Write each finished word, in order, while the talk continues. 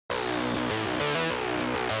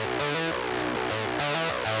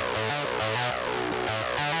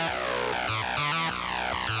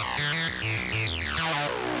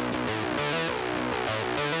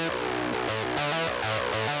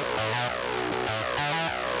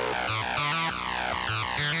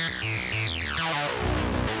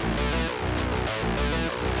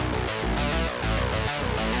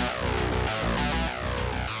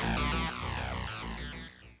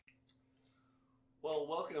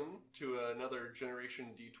welcome to another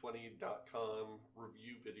GenerationD20.com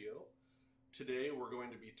review video. Today we're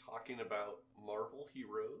going to be talking about Marvel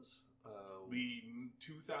Heroes. The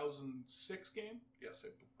 2006 game? Yes,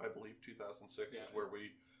 I believe 2006 is where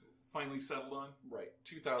we... Finally settled on? Right.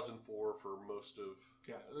 2004 for most of...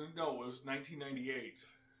 Yeah, no, it was 1998.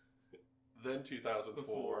 Then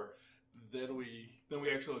 2004. Then we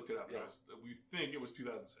actually looked it up. Yeah. We think it was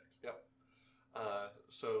 2006. Yep.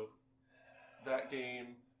 So that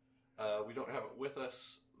game, we don't have it with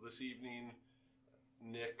us this evening.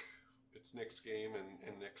 It's Nick's game,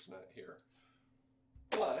 and Nick's not here.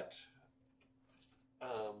 But,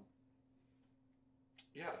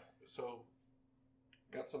 yeah, so,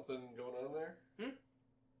 got something going on there?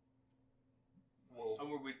 Well,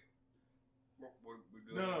 what we're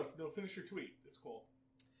doing? No, finish your tweet. It's cool.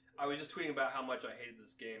 I was just tweeting about how much I hated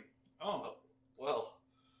this game. Oh. Well.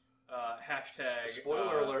 Hashtag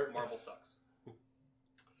spoiler alert. Marvel sucks.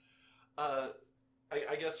 I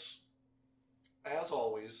guess, as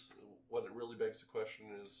always, what it really begs the question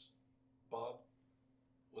is, Bob,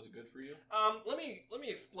 was it good for you? Let me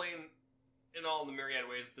explain in all the myriad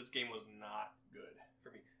ways that this game was not good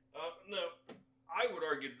for me. No, I would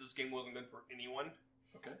argue that this game wasn't good for anyone.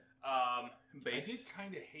 Okay. I did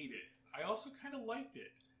kind of hate it. I also kind of liked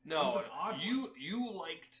it. No, it was an odd one. You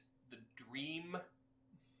liked the dream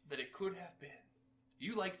that it could have been.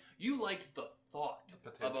 You liked the thought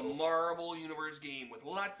of a Marvel Universe game with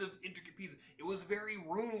lots of intricate pieces. It was very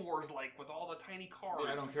Rune Wars-like with all the tiny cards.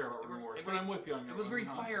 Yeah, I don't care about Rune Wars, but I'm with you on your. It was very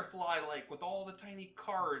Firefly-like with all the tiny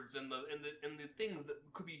cards and the things that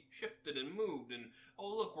could be shifted and moved. And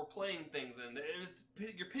oh look, we're playing things, and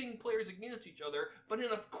you're pitting players against each other, but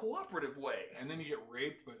in a cooperative way. And then you get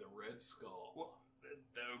raped by the Red Skull. Well,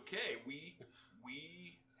 okay, we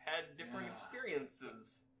had different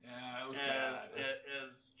experiences. Yeah, it was bad.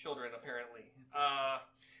 As children, apparently.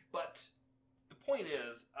 But the point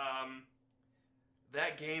is,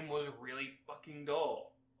 that game was really fucking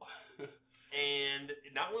dull. And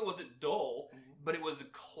not only was it dull, but it was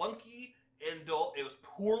clunky and dull. It was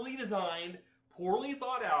poorly designed, poorly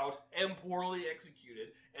thought out, and poorly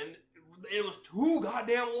executed. And it was too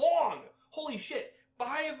goddamn long. Holy shit.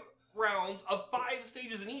 5 rounds of 5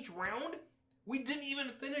 stages in each round? We didn't even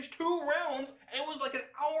finish 2 rounds, and it was like an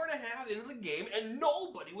hour and a half into the game, and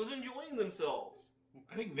nobody was enjoying themselves.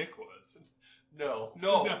 I think Nick was. No.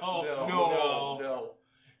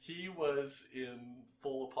 He was in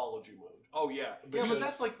full apology mode. Oh, yeah. Yeah, but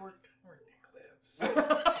that's like where Nick lives.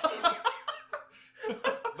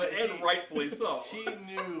 And rightfully so. He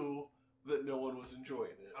knew that no one was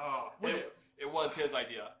enjoying it. Oh, it was his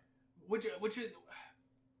idea. Which is...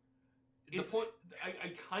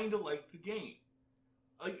 I kind of liked the game.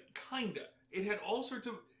 Like, kinda. It had all sorts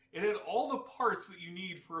of... It had all the parts that you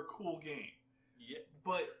need for a cool game. Yeah.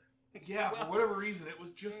 But, yeah, for whatever reason, it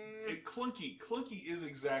was just clunky. Clunky is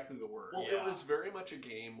exactly the word. Well, it was very much a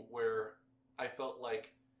game where I felt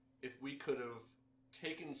like if we could have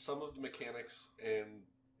taken some of the mechanics and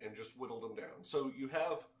just whittled them down. So you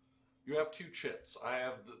have 2 chits. I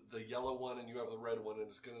have the yellow one and you have the red one, and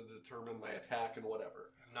it's going to determine my attack and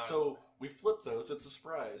whatever. So we flip those. It's a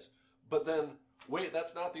surprise. But then, wait,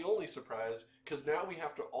 that's not the only surprise, because now we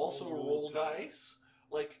have to also roll dice.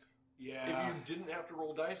 Like, if you didn't have to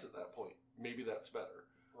roll dice at that point, maybe that's better.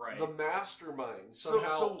 Right. The mastermind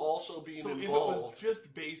somehow also being involved. So if it was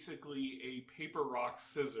just basically a paper, rock,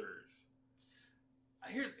 scissors...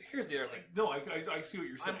 Here's the other thing. No, I see what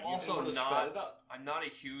you're saying. I'm also I'm not a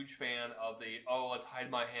huge fan of the, let's hide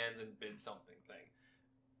my hands and bid something thing.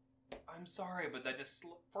 I'm sorry, but that just,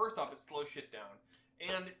 first off, it slows shit down.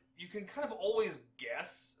 And you can kind of always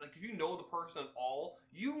guess, like if you know the person at all,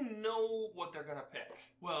 you know what they're going to pick.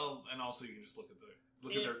 Well, and also you can just look at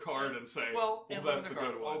their card and say, and that's the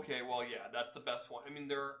good one. Okay, well, yeah, that's the best one. I mean,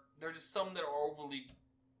 there are just some that are overly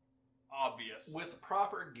obvious. With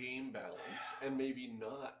proper game balance and maybe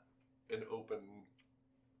not an open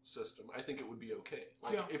system, I think it would be okay.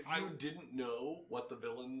 Like, if you didn't know what the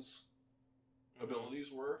villain's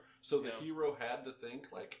abilities were, so the hero had to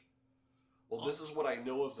think, like, well, this is what I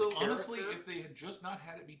know of the character. Honestly, if they had just not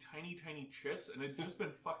had it be tiny, tiny chits and it had just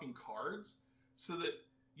been fucking cards, so that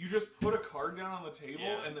you just put a card down on the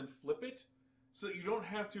table and then flip it, so that you don't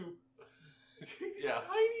have to take these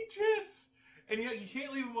tiny chits. And yet you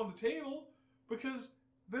can't leave them on the table, because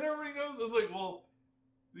then everybody knows. It's like, well,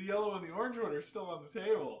 the yellow and the orange one are still on the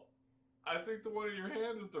table. I think the one in your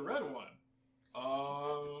hand is the red one.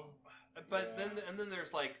 But then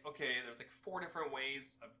there's like, there's like 4 different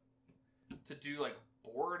ways to do like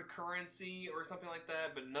board currency or something like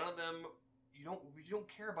that, but none of them, you don't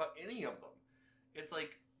care about any of them. It's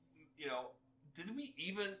like,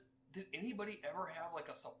 Did anybody ever have like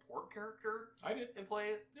a support character I did. and play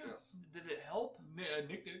it? Yes. Did it help?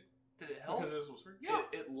 Nick did. Did it help? Because this was free. Yeah.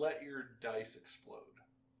 It let your dice explode.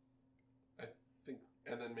 I think,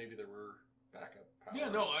 and then maybe there were backup powers. Yeah,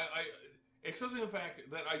 no, I except for the fact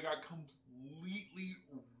that I got completely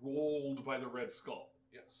rolled by the Red Skull.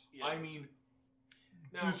 Yes. Yeah. I mean,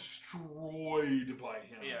 Now- destroyed by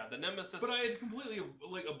him. Yeah, the Nemesis. But I had completely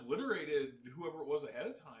like obliterated whoever it was ahead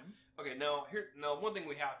of time. Okay, now one thing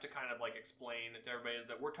we have to kind of like explain to everybody is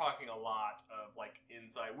that we're talking a lot of like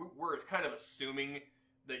inside. We're kind of assuming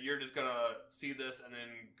that you're just gonna see this and then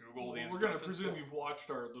Google the We're going to instructions. presume you've watched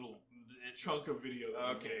our little chunk of video. That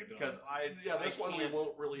we Okay, made, because This one we can't-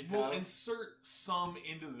 won't really have. we'll insert some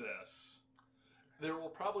into this. There will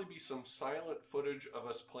probably be some silent footage of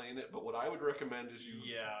us playing it, but what I would recommend is you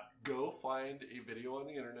Yeah, go find a video on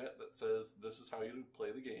the internet that says this is how you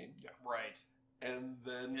play the game, right. and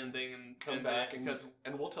then And then come and back then, and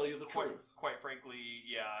because we'll tell you the truth. quite frankly,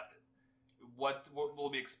 yeah, what will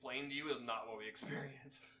be explained to you is not what we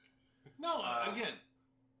experienced. No, Uh, again,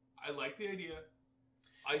 I like the idea.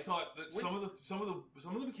 I thought that some of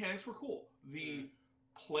the mechanics were cool. The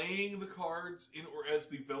playing the cards in or as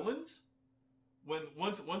the villains,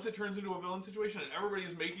 once it turns into a villain situation and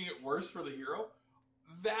everybody's making it worse for the hero,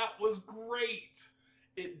 that was great.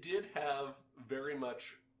 It did have very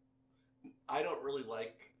much. I don't really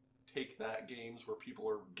like take that games where people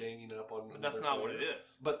are ganging up on. But that's another not what it player.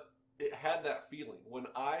 is. But it had that feeling when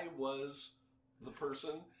I was the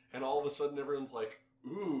person, and all of a sudden everyone's like,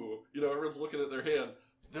 "Ooh," everyone's looking at their hand.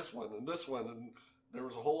 This one, and there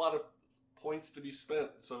was a whole lot of points to be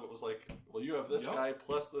spent. So it was like, well, you have this Yep. guy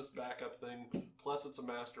plus this backup thing, plus it's a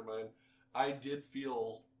mastermind. I did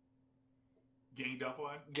feel Ganged up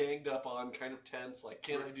on. ganged up on, kind of tense. Like,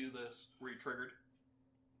 can I do this? Were you triggered?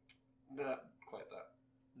 Not quite that.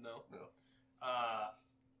 No. No. I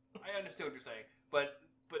understand what you're saying, but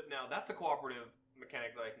now that's a cooperative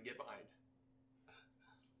mechanic that I can get behind.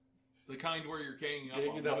 The kind where you're ganging up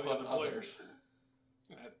Ganging on up one of on the other others. players.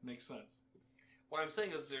 That makes sense. What I'm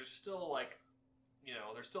saying is there's still like,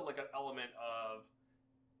 there's still like an element of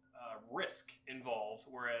risk involved,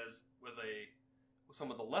 whereas with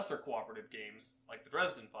some of the lesser cooperative games, like the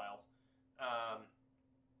Dresden Files,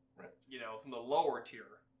 Right. Some of the lower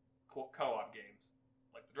tier co-op games,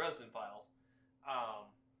 like the Dresden Files,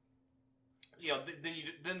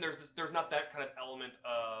 then there's not that kind of element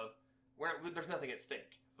of there's nothing at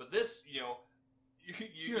stake. But this, you're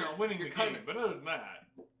winning you're the kind game, but other than that,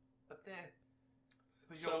 But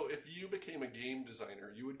then, So if you became a game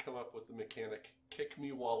designer, you would come up with the mechanic, kick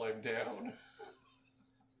me while I'm down.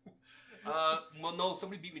 well, no,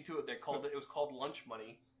 somebody beat me to it. It was called Lunch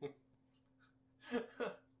Money.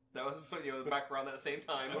 That was back around that same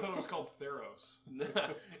time. I thought it was called Theros. It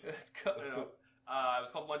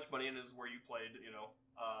was called Lunch Money, and it was where you played,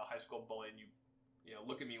 high school bully, and you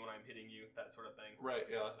look at me when I'm hitting you, that sort of thing. Right,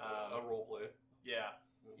 yeah. A role play. Yeah.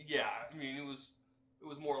 I mean, it was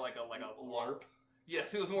more like a LARP.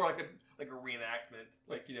 Yes, it was more like a reenactment.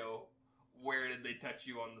 Like, where did they touch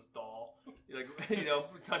you on this doll? Like,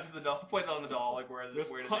 touch the doll, point on the doll. Like, where did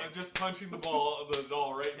they... Just punching the doll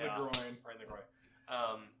right in the groin. Right in the groin.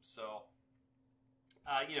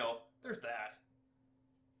 There's that.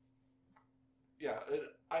 Yeah,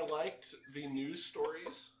 I liked the news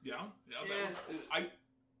stories. Yeah. Yeah.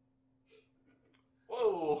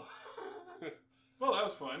 Whoa! Well, that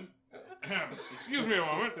was fun. Excuse me a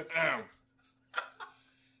moment.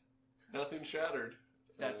 Nothing shattered.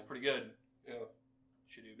 That's pretty good. Yeah.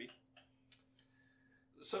 Shadooby.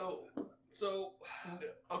 So,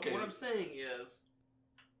 Okay. What I'm saying is,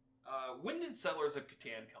 when did Settlers of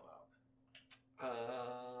Catan come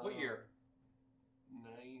out? What year?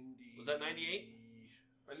 90. Was that 98?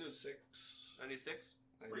 96. 96?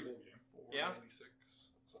 94, Yeah? 96.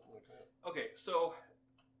 Something like that. Okay, so,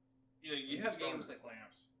 you have games like...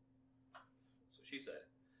 clamps. So she said.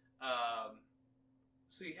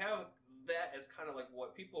 So you have that as kind of like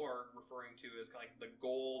what people are referring to as kind of like the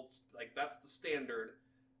gold, like that's the standard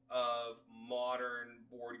of modern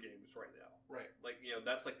board games right now. Right. Like,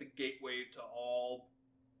 that's like the gateway to all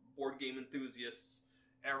board game enthusiasts.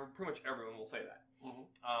 Pretty much everyone will say that.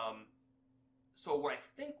 Mm-hmm. So what I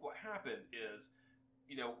think what happened is,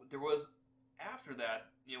 there was, after that,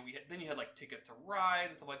 then you had like Ticket to Ride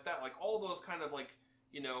and stuff like that. Like all those kind of like,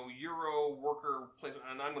 Euro worker placement.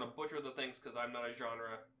 And I'm going to butcher the things because I'm not a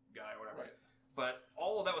genre guy or whatever. Right. But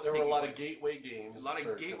all of that was There were a lot place. of gateway games. A lot that of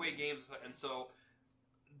started gateway coming. games, and so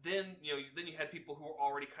then you had people who were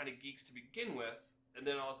already kind of geeks to begin with, and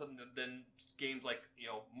then all of a sudden, then games like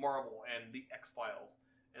Marvel and the X-Files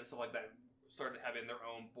and stuff like that started having their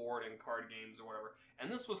own board and card games or whatever.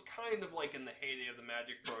 And this was kind of like in the heyday of the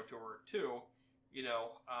Magic Pro Tour too, you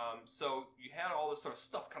know. So you had all this sort of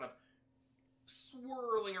stuff kind of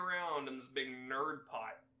swirling around in this big nerd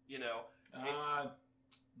pot, you know.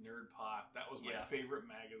 Nerd Pot. That was my favorite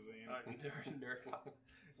magazine. Nerd Pot.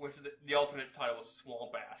 Which the alternate title was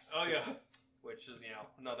Swamp Ass. Oh yeah. Which is, you know,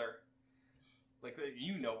 another, like,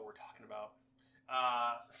 you know what we're talking about.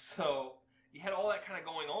 So you had all that kind of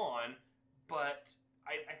going on, but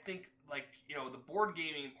I think, like, you know, the board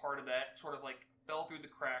gaming part of that sort of like fell through the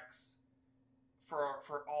cracks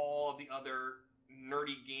for all of the other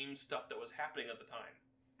nerdy game stuff that was happening at the time.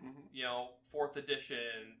 Mm-hmm. You know, 4th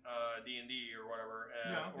edition D&D or whatever,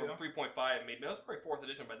 or 3.5 maybe. That was probably 4th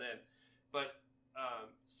edition by then, but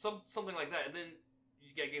something like that. And then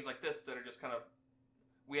you get games like this that are just kind of,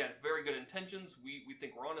 we had very good intentions. We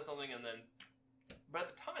think we're onto something, and then, but at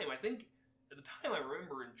the time, I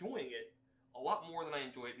remember enjoying it a lot more than I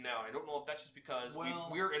enjoy it now. I don't know if that's just because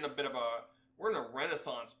we're in we're in a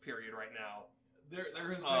renaissance period right now. There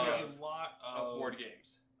has been a lot of board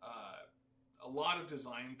games. A lot of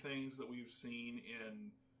design things that we've seen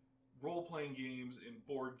in role-playing games, in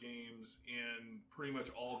board games, in pretty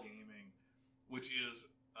much all gaming, which is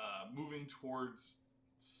moving towards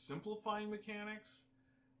simplifying mechanics.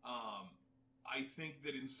 I think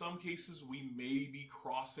that in some cases we may be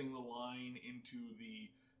crossing the line into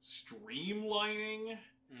the streamlining,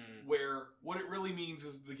 where what it really means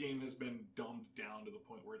is the game has been dumbed down to the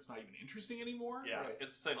point where it's not even interesting anymore. Yeah, right.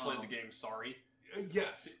 It's essentially the game Sorry.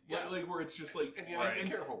 Yes, like where it's just like, and you have to be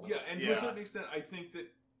careful with it. And to a certain extent, I think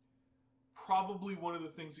that probably one of the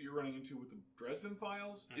things that you're running into with the Dresden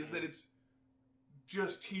Files is that it's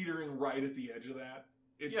just teetering right at the edge of that.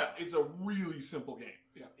 It's a really simple game.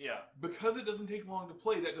 Yeah. Because it doesn't take long to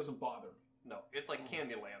play, that doesn't bother me. No, it's like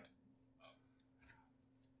Candyland.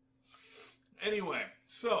 Anyway,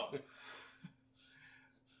 so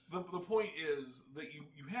the point is that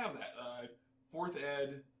you have that. 4th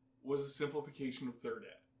ed was a simplification of 3rd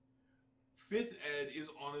ed. 5th ed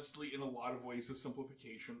is honestly, in a lot of ways, a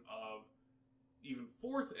simplification of even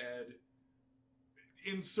 4th ed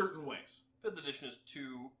in certain ways. 5th edition is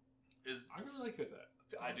I really like 5th ed.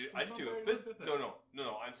 I do too.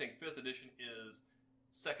 No. I'm saying 5th edition is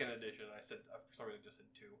 2nd edition. I said, for some reason I just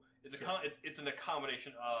said 2. It's an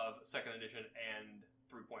accommodation of 2nd edition and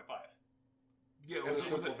 3.5. Yeah, and a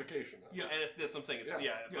simplification. And that's what I'm saying.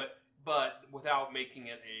 But without making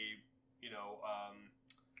it a, you know,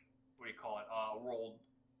 what do you call it? World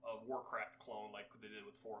of Warcraft clone like they did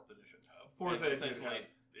with 4th edition. 4th edition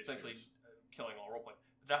essentially killing all roleplay. But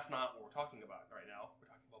that's not what we're talking about right now. We're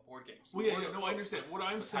talking about board games. Well, I understand. What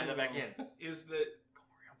I'm saying that back in is that come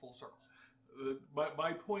around full circle.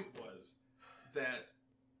 My point was that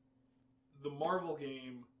the Marvel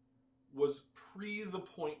game was pre the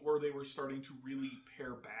point where they were starting to really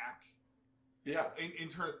pare back. Yeah. In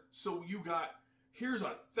turn, so you got, here's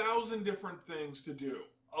 1,000 different things to do.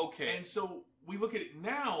 Okay. And so we look at it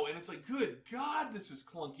now, and it's like, good God, this is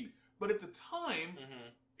clunky. But at the time,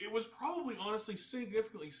 it was probably honestly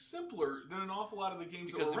significantly simpler than an awful lot of the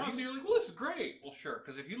games that were around. So you're like, well, this is great. Well, sure,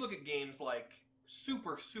 because if you look at games like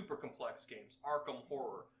super, super complex games, Arkham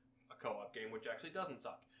Horror, a co-op game, which actually doesn't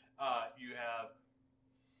suck. You have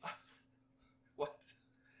what?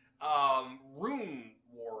 Rune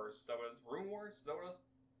Wars. Is that what it was?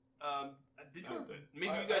 Did you? Maybe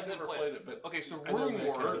you guys never didn't played it, but okay. So Rune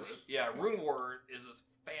Wars. Yeah, Rune Wars is this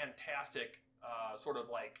fantastic sort of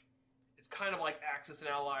like, it's kind of like Axis and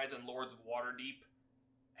Allies and Lords of Waterdeep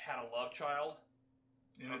had a love child.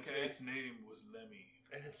 And its name was Lemmy.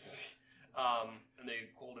 And it's and they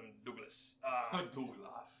called him Douglas.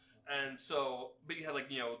 Douglas. And so, but you had like,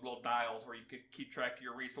 you know, little dials where you could keep track of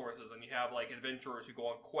your resources, and you have like adventurers who go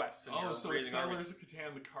on quests. And so it's Settlers of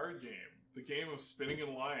Catan, the card game, the game of spinning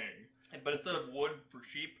and lying. But instead of wood for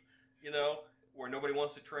sheep, you know, where nobody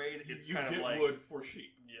wants to trade, it's you kind of like wood for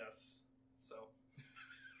sheep. Yes. So.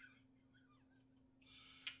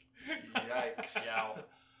 Yikes. Yeah.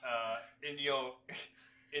 And you know,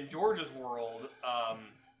 in George's world, a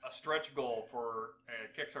stretch goal for a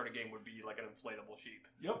Kickstarter game would be like an inflatable sheep.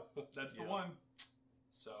 Yep, that's the one.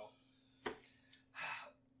 So,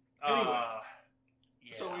 anyway,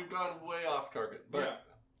 so we've gone way off target, but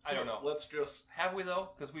I don't know. Let's just have we though?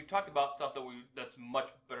 Because we've talked about stuff that's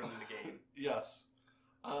much better than the game. Yes.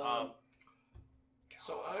 So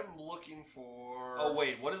I'm looking for. Oh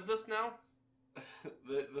wait, what is this now?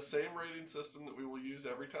 the same rating system that we will use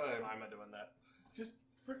every time. I'm not doing that. Just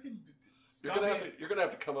freaking. You're gonna have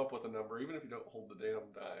to come up with a number, even if you don't hold the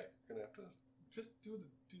damn die. You're gonna have to just do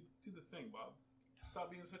the thing, Bob. Stop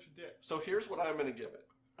being such a dick. So here's what I'm gonna give it.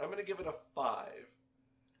 I'm going to give it a 5.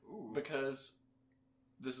 Ooh. Because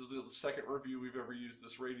this is the second review we've ever used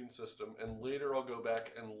this rating system, and later I'll go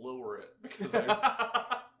back and lower it because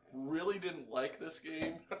I really didn't like this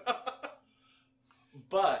game.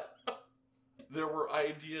 But there were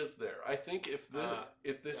ideas there. I think if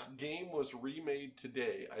this game was remade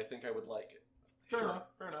today, I think I would like it. Fair enough.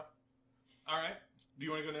 Fair enough. All right. Do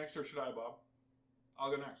you want to go next or should I, Bob?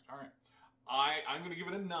 I'll go next. All right. I'm going to give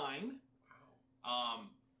it a 9.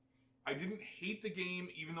 I didn't hate the game,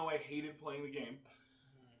 even though I hated playing the game.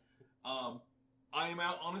 I am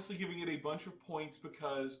out honestly giving it a bunch of points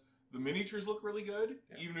because the miniatures look really good,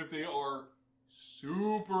 even if they are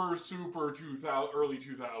super early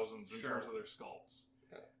 2000s in terms of their sculpts.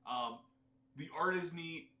 Yeah. The art is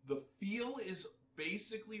neat. The feel is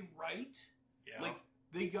basically right. Yeah. Like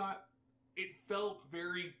it felt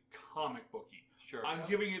very comic booky. Sure. I'm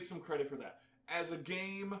giving it some credit for that. As a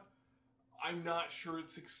game, I'm not sure it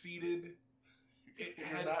succeeded.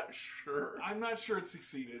 You're not sure? I'm not sure it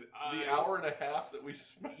succeeded. The hour and a half that we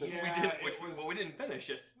spent. Yeah, we didn't finish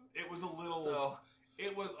it. It was a little. So.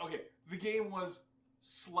 It was okay. The game was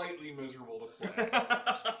slightly miserable to play.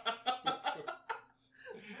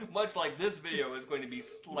 Much like this video is going to be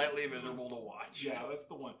slightly miserable to watch. Yeah, that's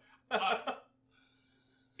the one.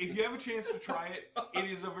 If you have a chance to try it, it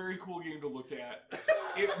is a very cool game to look at.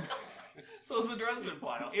 So is the Dresden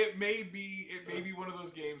Files. It may be one of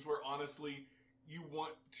those games where honestly you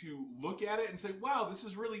want to look at it and say, "Wow, this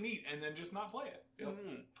is really neat," and then just not play it. Yep.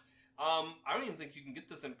 I don't even think you can get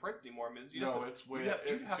this in print anymore. I mean,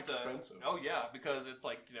 it's expensive. Oh yeah, because it's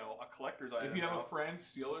like a collector's item. If you have a friend,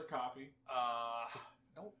 steal their copy.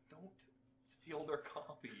 Don't steal their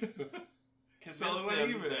copy. Sell it on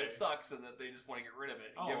Convince them eBay. that it sucks and that they just want to get rid of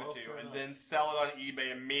it and give it to you, fair and enough. then sell it on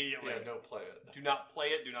eBay immediately. Yeah, don't play it. Do not play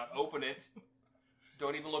it. Do not open it.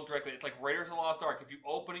 Don't even look directly. It's like Raiders of the Lost Ark. If you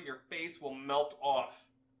open it, your face will melt off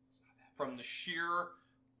from the sheer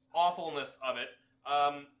awfulness of it.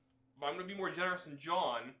 But I'm going to be more generous than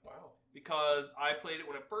John. Wow. Because I played it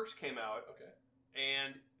when it first came out. Okay.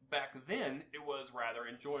 And back then, it was rather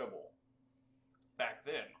enjoyable. Back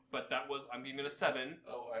then. But I'm giving it a 7.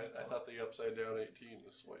 Oh, I thought the upside down 18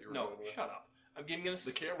 is what you were No, going with. shut up. I'm giving it a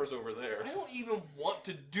The camera's over there. I don't even want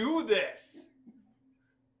to do this.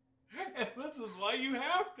 And this is why you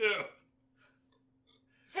have to.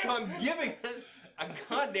 So I'm giving it a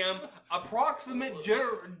goddamn approximate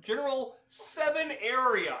general 7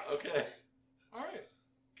 area. Okay. All right.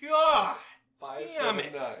 God.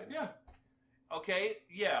 579. Yeah. Okay,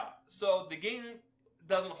 yeah. So the game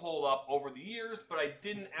doesn't hold up over the years, but I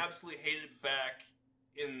didn't absolutely hate it back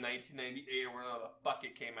in 1998 or whenever the fuck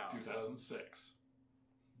it came out. 2006.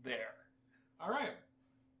 There. All right.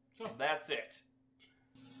 So that's it.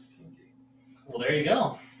 Well, there you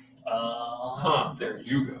go. There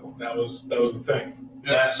you go. That was the thing.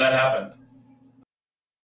 That happened.